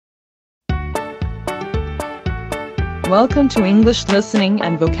Welcome to English Listening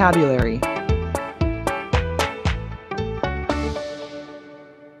and Vocabulary.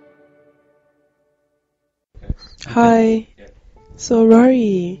 Hi. So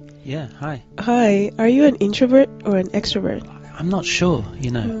Rory. Yeah, hi. Hi. Are you an introvert or an extrovert? I'm not sure,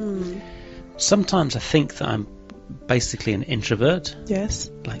 you know. Sometimes I think that I'm basically an introvert.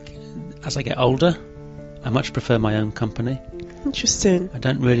 Yes. Like, as I get older, I much prefer my own company. Interesting. I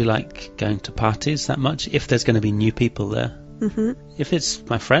don't really like going to parties that much if there's going to be new people there. If it's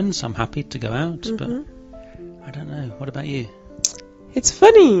my friends, I'm happy to go out, but I don't know. What about you? It's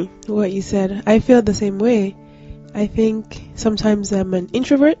funny what you said. I feel the same way. I think sometimes I'm an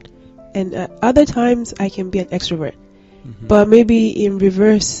introvert and at other times I can be an extrovert. But maybe in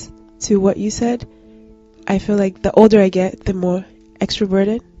reverse to what you said, I feel like the older I get, the more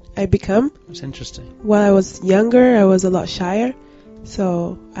extroverted I become. That's interesting. While I was younger, I was a lot shyer,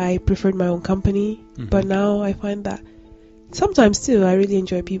 so I preferred my own company. But now I find that sometimes too, I really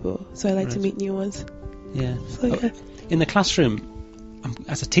enjoy people, so I like to meet new ones. Yeah. So, yeah. In the classroom,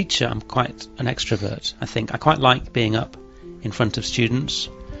 as a teacher, I'm quite an extrovert, I think. I quite like being up in front of students,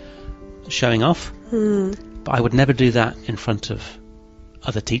 showing off. But I would never do that in front of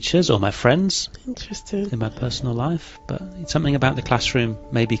other teachers or my friends. Interesting. In my personal life. But it's something about the classroom,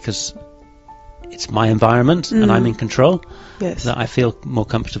 maybe because it's my environment and I'm in control, that I feel more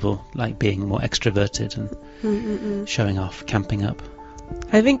comfortable, like being more extroverted and showing off, camping up.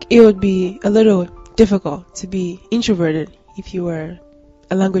 I think it would be a little difficult to be introverted if you were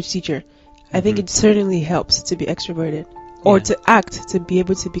a language teacher. I think it certainly helps to be extroverted or to act, to be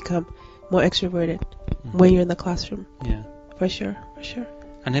able to become more extroverted when you're in the classroom. Yeah. For sure.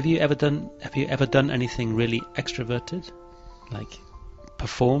 And have you ever done anything really extroverted? Like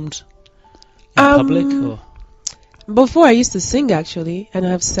performed in public or? Before I used to sing actually, and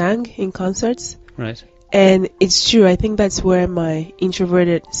I've sang in concerts. Right. And it's true, I think that's where my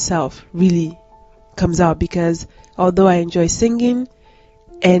introverted self really comes out, because although I enjoy singing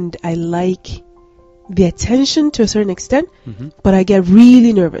and I like the attention to a certain extent, but I get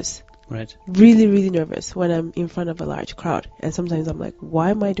really nervous. Right. Really, really nervous when I'm in front of a large crowd. And sometimes I'm like,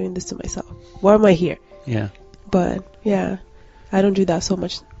 why am I doing this to myself? Why am I here? Yeah. But yeah, I don't do that so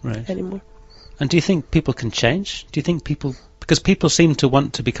much anymore. And do you think people can change? Do you think people... Because people seem to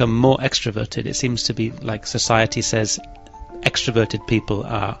want to become more extroverted. It seems to be like society says extroverted people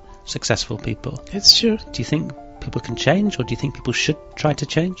are successful people. It's true. Do you think people can change, or do you think people should try to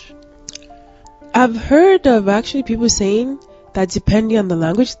change? I've heard of actually people saying that depending on the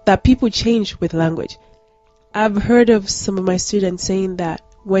language, that people change with language. I've heard of some of my students saying that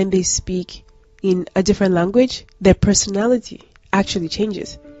when they speak in a different language, their personality actually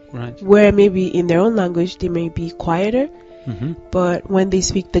changes. Right. Where maybe in their own language they may be quieter, but when they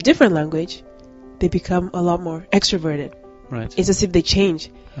speak the different language, they become a lot more extroverted. Right. It's as if they change.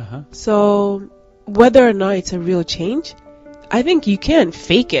 So whether or not it's a real change, I think you can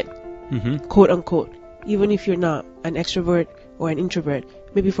fake it, quote unquote, even if you're not an extrovert or an introvert.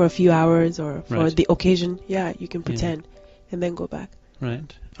 Maybe for a few hours or for the occasion, you can pretend and then go back.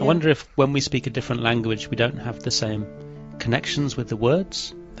 Right. I wonder if when we speak a different language, we don't have the same connections with the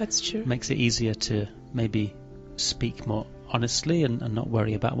words. That's true. It makes it easier to maybe speak more honestly and not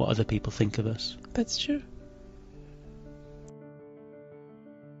worry about what other people think of us. That's true.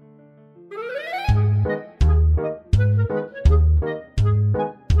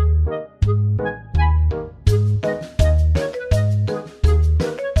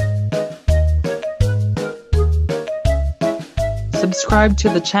 Subscribe to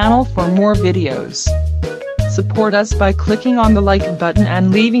the channel for more videos. Support us by clicking on the like button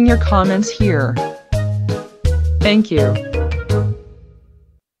and leaving your comments here. Thank you.